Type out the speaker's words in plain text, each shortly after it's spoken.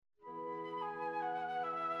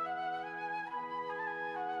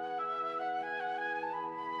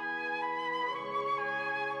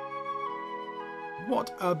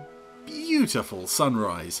What a beautiful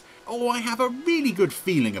sunrise. Oh, I have a really good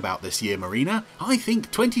feeling about this year, Marina. I think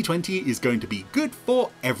 2020 is going to be good for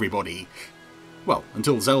everybody. Well,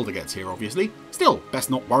 until Zelda gets here, obviously. Still, best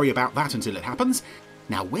not worry about that until it happens.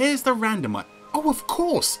 Now, where's the randomizer? Oh, of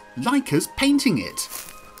course! Leica's painting it!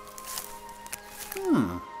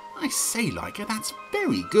 I say, Leica, that's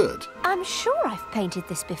very good. I'm sure I've painted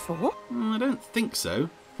this before. I don't think so.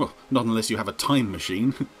 Well, not unless you have a time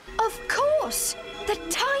machine. Of course! The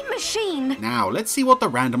time machine! Now, let's see what the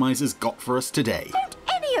randomizer's got for us today. Don't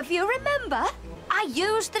any of you remember? I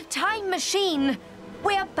used the time machine.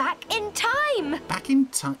 We're back in time. Back in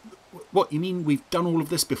time? What, you mean we've done all of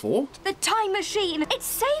this before? The time machine. It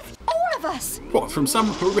saved all of us. What, from some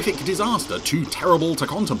horrific disaster too terrible to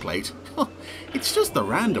contemplate? It's just the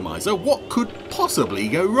randomizer. What could possibly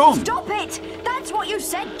go wrong? Stop it! That's what you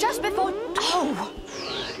said just before... Oh!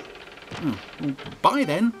 Well, bye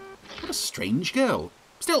then. What a strange girl.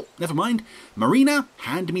 Still, never mind. Marina,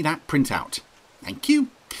 hand me that printout. Thank you.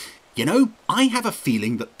 You know, I have a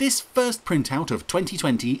feeling that this first printout of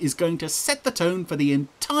 2020 is going to set the tone for the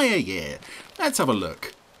entire year. Let's have a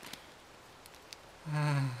look.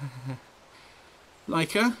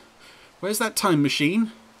 Leica, where's that time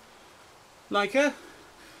machine? Leica?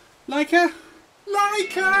 Leica?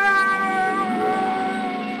 Leica!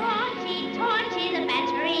 Torchy, Torchy, the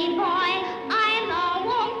battery boy. I'm a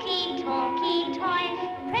walkie-talkie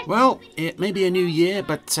toy. Well, it may be a new year,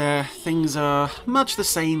 but things are much the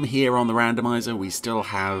same here on the randomizer. We still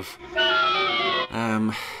have,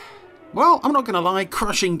 well, I'm not going to lie,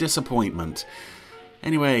 crushing disappointment.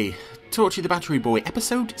 Anyway, Torchy the Battery Boy,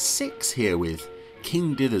 episode 6 here with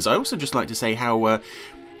King Dithers. I also just like to say how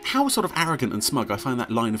sort of arrogant and smug I find that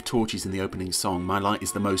line of Torchy's in the opening song. My light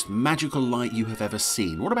is the most magical light you have ever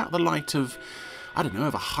seen. What about the light of, I don't know,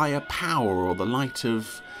 of a higher power, or the light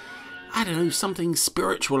of, I don't know, something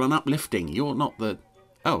spiritual and uplifting? You're not the...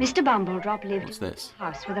 Oh. Mr. Bumbledrop lived What's this? in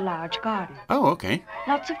a house with a large garden. Oh, okay.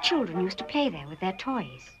 Lots of children used to play there with their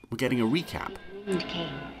toys. We're getting a recap. Wind came,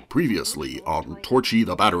 Previously on Torchy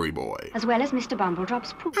the Battery Boy. as well as Mr.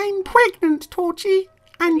 Bumbledrop's poop, I'm pregnant, Torchy,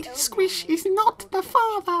 and Squish is not the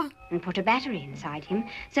father. and put a battery inside him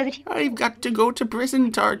so that he could I've got to go to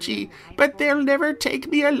prison, Torchy, but they'll never take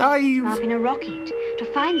me go up alive. in a rocket to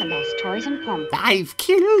find the lost toys and pomp. I've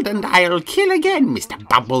killed and I'll kill again, Mr.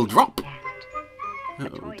 Bumbledrop.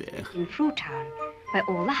 Oh dear. In Fruitown, where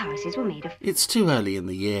all the houses were made of, It's too early in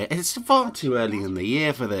the year. It's far too early in the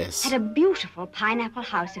year for this. had a beautiful pineapple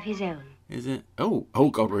house of his own. Is it? Oh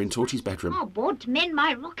God, we're in Torchy's bedroom. I'm bored to mend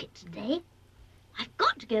my rocket today. I've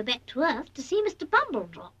got to go back to Earth to see Mr.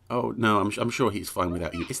 Bumbledrop. Oh no, I'm sure he's fine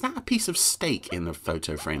without you. Is that a piece of steak in the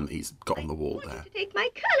photo frame that he's got on the wall there? Take my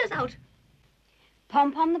colours out.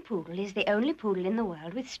 Pom-Pom the poodle is the only poodle in the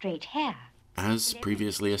world with straight hair. As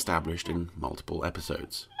previously established in multiple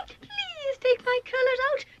episodes. Please take my colours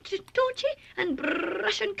out, Torchy, and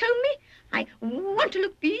brush and comb me. I want to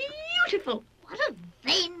look beautiful. What a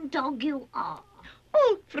vain dog you are.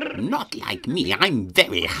 Oh, Not like me, I'm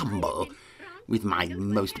very humble. With my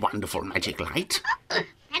most wonderful magic light.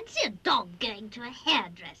 fancy a dog going to a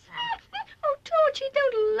hairdresser. Oh, Torchy,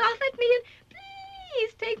 don't laugh at me and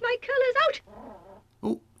please take my colours out.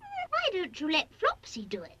 Oh, Why don't you let Flopsy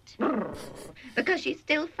do it? Because she's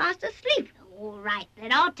still fast asleep. All right,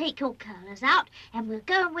 then I'll take your colours out and we'll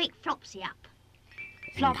go and wake Flopsy up.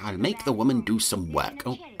 And I'll make the woman do some work.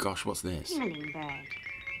 oh gosh, what's this? Tingling bird.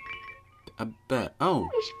 A bird. Oh,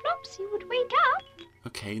 Wish Flopsy would wake up.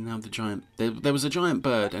 okay, now the giant... There was a giant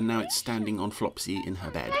bird and now it's standing on Flopsy in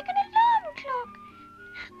her bed. Like an alarm clock.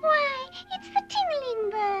 Why, it's the tingling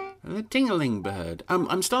bird. The tingling bird.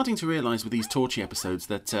 I'm starting to realise with these Torchy episodes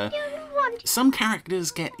that Don't want some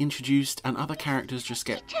characters get introduced and other characters just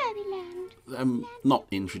get Turvy not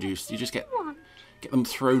introduced. You just get Want. them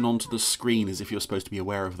thrown onto the screen as if you're supposed to be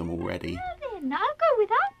aware of them already. Well then, I'll go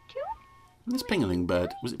without you. This Pingling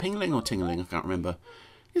bird, was it Pingling or Tingling? I can't remember.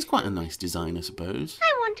 It's quite a nice design, I suppose.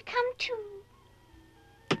 I want to come too.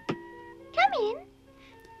 Come in.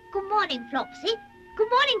 Good morning, Flopsy. Good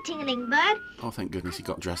morning, Tingling Bird. Oh, thank goodness he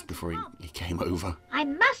got dressed before he came over. I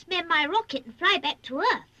must mend my rocket and fly back to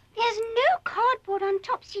Earth. There's no cardboard on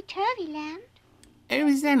Topsy Turvy Land. Oh,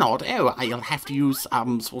 is there not? Oh, I'll have to use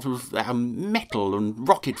sort of metal and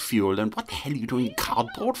rocket fuel. And what the hell are you doing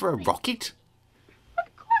cardboard for a rocket?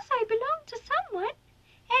 Of course I belong to someone,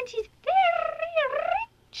 and he's very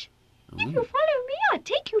rich. If you follow me, I'll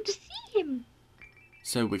take you to see him.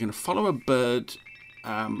 So we're going to follow a bird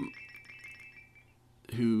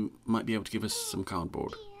who might be able to give us some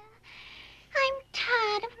cardboard. I'm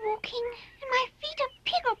tired of walking, and my feet are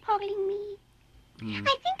piggle-poggling me.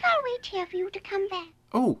 I think I'll wait here for you to come back.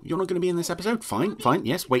 Oh, you're not going to be in this episode? Fine, fine.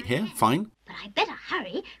 Yes, wait here. Fine. But I better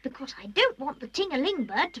hurry, because I don't want the ting-a-ling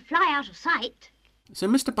bird to fly out of sight. So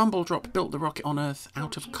Mr. Bumbledrop built the rocket on Earth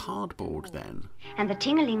out of cardboard then? And the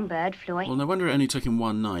ting-a-ling bird flew Well, no wonder it only took him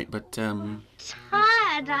one night, but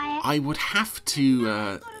Tired, I would have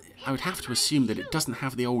to assume that it doesn't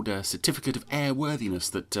have the old certificate of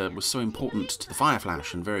airworthiness that was so important to the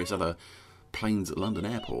Fireflash and various other planes at London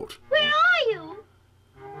Airport. Where are you?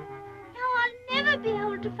 Now I'll never be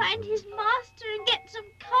able to find his master and get some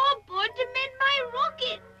cardboard to mend my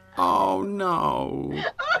rocket. Oh no!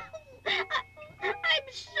 I'm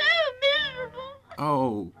so miserable.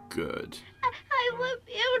 Oh, good. I won't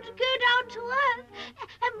be able to go down to Earth,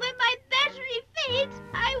 and when my battery fades,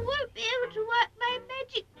 I won't be able to work my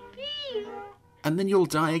magic beam. And then you'll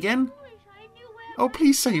die again? I wish I knew where. Oh,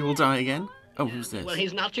 please say you'll die again. Oh, who's this? Well,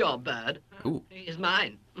 he's not your bird. Ooh. He's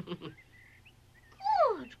mine. Good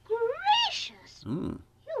gracious! Mm.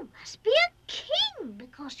 You must be a king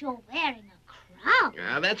because you're wearing a crown.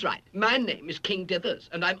 Ah, that's right. My name is King Dithers,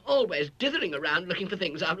 and I'm always dithering around looking for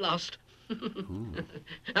things I've lost.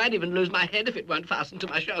 I'd even lose my head if it weren't fastened to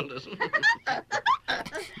my shoulders.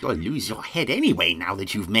 You'll lose your head anyway now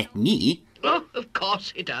that you've met me. Oh, of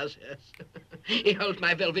course he does, yes. He holds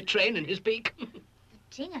my velvet train in his beak. The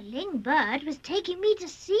ting-a-ling bird was taking me to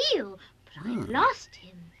see you, but I've lost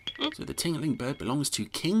him. So the ting-a-ling bird belongs to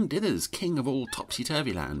King Dithers, king of all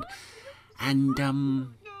Topsy-Turvy land. And, Well,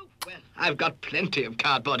 I've got plenty of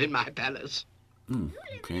cardboard in my palace.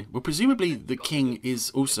 okay. Well, presumably the king is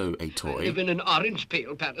also a I toy. live in an orange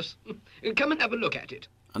peel palace. Come and have a look at it.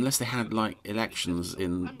 Unless they had, like, elections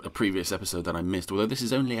in a previous episode that I missed. Although this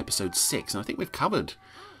is only episode 6, and I think we've covered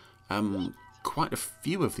quite a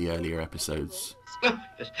few of the earlier episodes. Oh,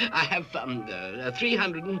 yes. I have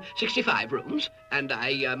 365 rooms, and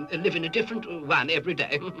I live in a different one every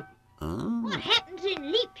day. Oh. What happens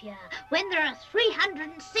in leap year when there are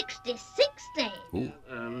 366 days? Ooh.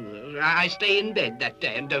 I stay in bed that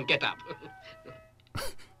day and don't get up.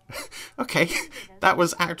 Okay, that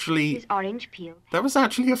was actually his orange peel.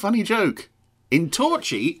 a funny joke. In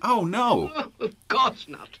Torchy? Oh no. Oh, of course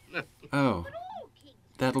not. Oh,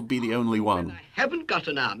 that'll be the only one. I haven't got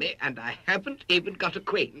an army, and I haven't even got a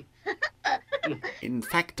queen. In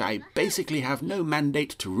fact, I basically have no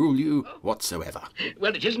mandate to rule you whatsoever.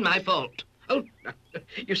 Well, it isn't my fault. Oh,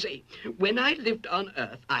 you see, when I lived on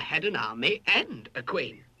Earth, I had an army and a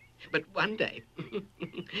queen. But one day,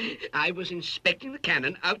 I was inspecting the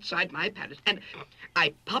cannon outside my palace, and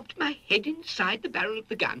I popped my head inside the barrel of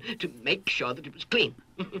the gun to make sure that it was clean.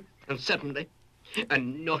 And suddenly, a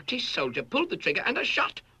naughty soldier pulled the trigger, and I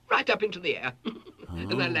shot right up into the air.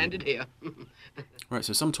 And I landed here. Right,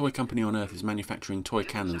 so some toy company on Earth is manufacturing toy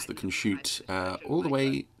cannons that can shoot all the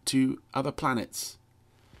way to other planets.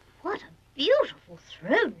 What a beautiful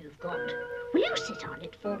throne you've got. Will you sit on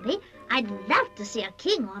it for me? I'd love to see a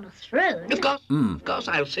king on a throne. Of course,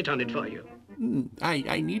 I'll sit on it for you.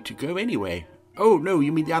 I need to go anyway. Oh, no,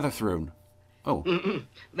 you mean the other throne. Oh.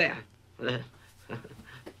 There.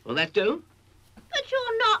 Will that do? But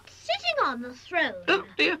you're not sitting on the throne. Oh,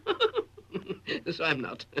 dear. So I'm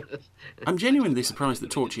not. I'm genuinely surprised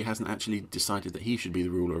that Torchy hasn't actually decided that he should be the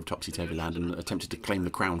ruler of Topsy-Turvy Land and attempted to claim the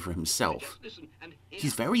crown for himself.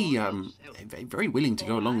 He's very willing to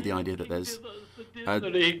go along with the idea that there's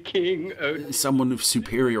King. someone of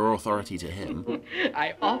superior authority to him.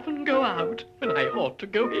 I often go out when I ought to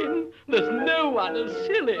go in. There's no one as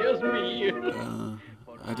silly as me.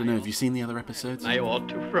 I don't know, have you seen the other episodes? I ought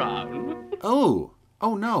to frown.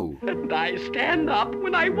 Oh no. And I stand up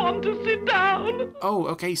when I want to sit down. Oh,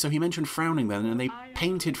 okay, so he mentioned frowning then, and they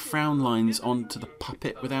painted frown lines onto the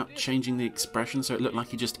puppet without changing the expression, so it looked like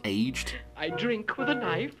he just aged. I drink with a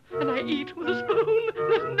knife and I eat with a spoon.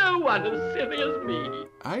 There's no one as silly as me.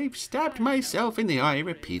 I've stabbed myself in the eye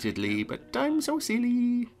repeatedly, but I'm so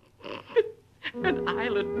silly. And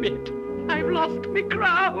I'll admit, I've lost my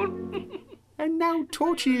crown. And now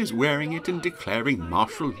Torchy is wearing it and declaring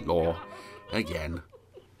martial law again.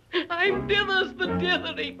 I'm Dithers, the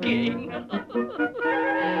Dithery King.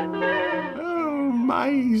 Oh, my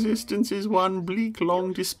existence is one bleak,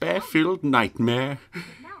 long, despair-filled nightmare.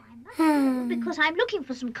 Now I must go because I'm looking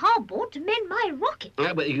for some cardboard to mend my rocket.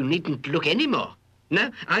 Well, you needn't look any more.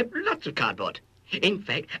 No, I've lots of cardboard. In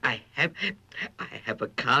fact, I have a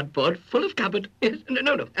cardboard full of cupboard. Yes,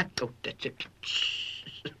 no. Oh, that's it.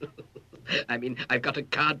 I mean, I've got a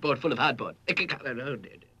cardboard full of hardboard.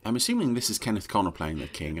 I'm assuming this is Kenneth Connor playing the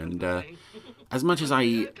king, and as much as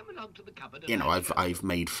I've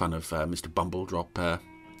made fun of Mr. Bumbledrop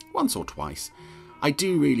once or twice, I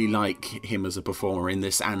do really like him as a performer in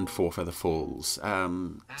this and Four Feather Falls.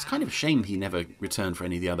 It's kind of a shame he never returned for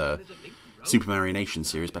any of the other Super Mario Nation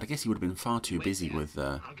series, but I guess he would have been far too busy with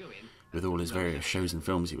all his various shows and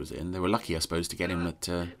films he was in. They were lucky, I suppose, to get him at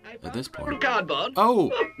this point. Cardboard.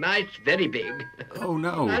 Oh! My, it's very big. Oh,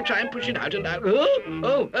 no. I'll try and push it out and out.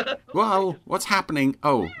 Oh! Well, what's happening?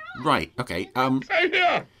 Oh, right, okay. Stay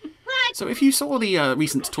here! So if you saw the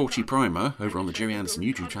recent Torchy primer over on the Jerry Anderson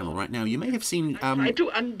YouTube channel right now, you may have seen Try to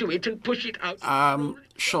undo it and push it out.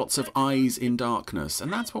 shots of eyes in darkness,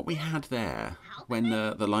 and that's what we had there. When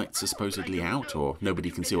the lights are supposedly out, or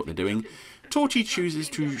nobody can see what they're doing, Torchy chooses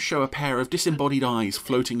to show a pair of disembodied eyes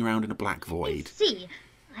floating around in a black void. See,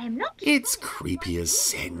 I am not It's creepy as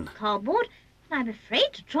sin. cardboard, and I'm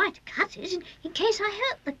afraid to try to cut it in case I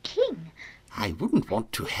hurt the king. I wouldn't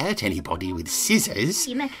want to hurt anybody with scissors.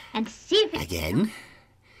 And see if it... Again.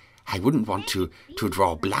 I wouldn't want to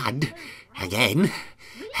draw blood. Again.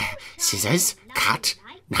 Scissors, cut,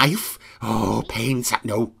 knife. Oh, pain.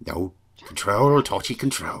 No. Control, Torchy,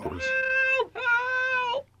 control.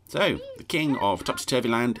 So, the king of Topsy Turvy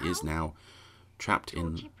Land is now trapped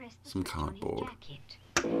in Torchy pressed the some switch on his cardboard.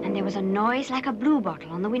 jacket, and there was a noise like a blue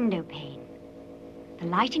bottle on the window pane. The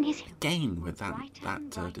light in his Again, with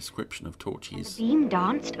that description of the Torchy's. beam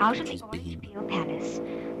danced out of the Torchy's beam. Peel Palace,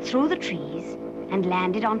 through the trees, and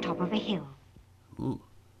landed on top of a hill. Ooh.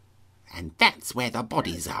 And that's where the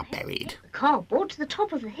bodies are buried. the cardboard to the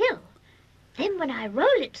top of the hill. Then when I roll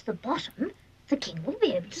it to the bottom, the king will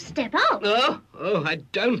be able to step out. Oh, I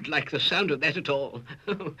don't like the sound of that at all.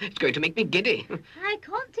 It's going to make me giddy. I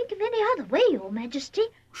can't think of any other way, Your Majesty.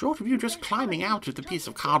 Short of you just climbing out of the piece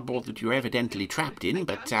of cardboard that you're evidently trapped in,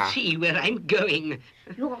 but, See where I'm going.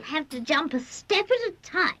 You'll have to jump a step at a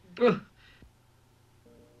time. Oh,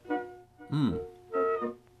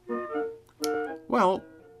 Well,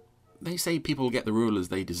 they say people get the rule as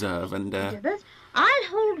they deserve, and Dithers, I'll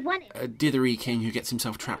hold one... a dithery king who gets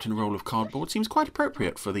himself trapped in a roll of cardboard seems quite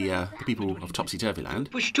appropriate for the people of Topsy Turvy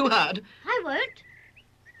Land. push too hard. I won't.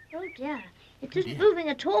 Oh, dear. It isn't moving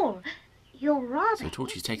at all. You're rather... So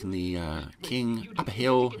Torchy's taken the king up a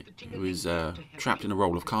hill, who is trapped in a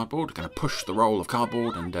roll of cardboard, going to push the roll of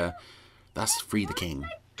cardboard and thus free the king.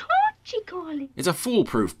 Torchy calling. It's a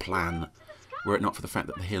foolproof plan, were it not for the fact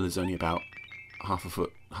that the hill is only about half a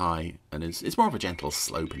foot high, and it's more of a gentle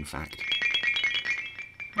slope, in fact.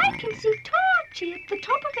 I can see Torchy at the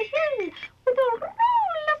top of the hill with a roll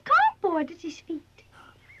of cardboard at his feet.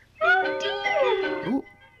 Oh, dear. Ooh,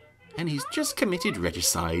 and he's just committed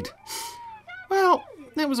regicide. Well,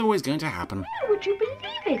 that was always going to happen. Would you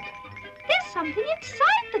believe it? There's something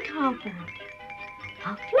inside the cardboard.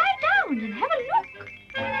 I'll fly down and have a look.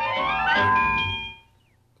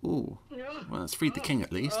 Ooh, well, that's freed the king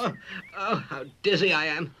at least. Oh, how dizzy I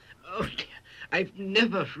am. Oh, dear. I've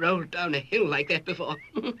never rolled down a hill like that before.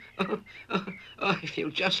 I feel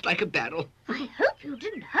just like a barrel. I hope you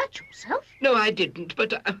didn't hurt yourself. No, I didn't,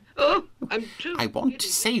 but, I'm too... I want to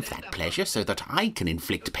save that pleasure so that I can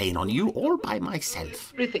inflict pain on you all by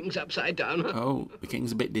myself. Everything's upside down. Oh, the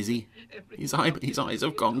king's a bit dizzy. His eyes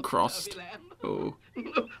have gone crossed. Oh.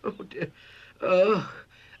 Oh, dear. Oh,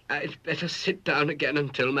 I'd better sit down again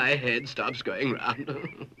until my head stops going round.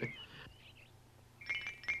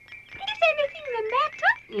 Is anything the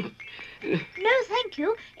matter? No, thank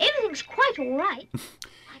you. Everything's quite all right.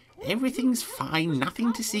 Everything's fine,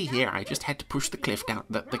 nothing to see here. I just had to push the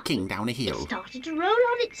king down a It hill. started to roll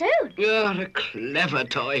on its own. You're a clever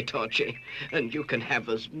toy, Torchy, and you can have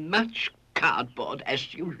as much cardboard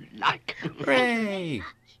as you like. Hooray!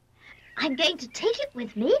 I'm going to take it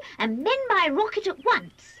with me and mend my rocket at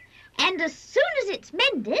once. And as soon as it's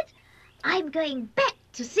mended, I'm going back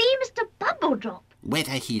to see Mr. Bumbledrop.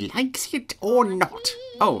 Whether he likes it or not.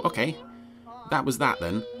 Oh, okay. That was that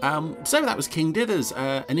then. So that was King Dithers,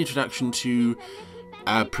 an introduction to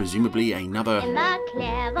presumably another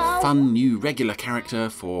fun new regular character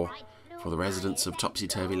for the residents of Topsy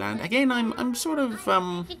Turvy Land. Again, I'm sort of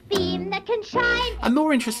Beam that can shine. I'm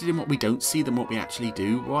more interested in what we don't see than what we actually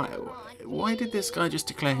do. Why did this guy just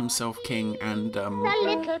declare himself king? And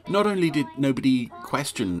not only did nobody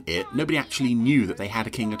question it, nobody actually knew that they had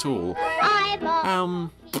a king at all.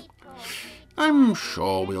 I'm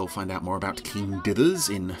sure we'll find out more about King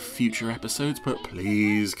Dithers in future episodes, but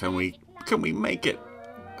please, can we make it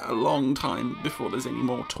a long time before there's any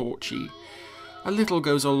more Torchy? A little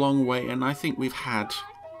goes a long way, and I think we've had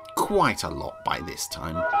quite a lot by this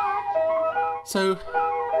time. So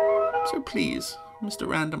please, Mr.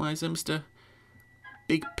 Randomizer, Mr.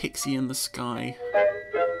 Big Pixie in the Sky.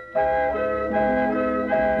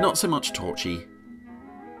 Not so much Torchy.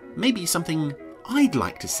 Maybe something I'd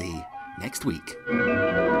like to see next week.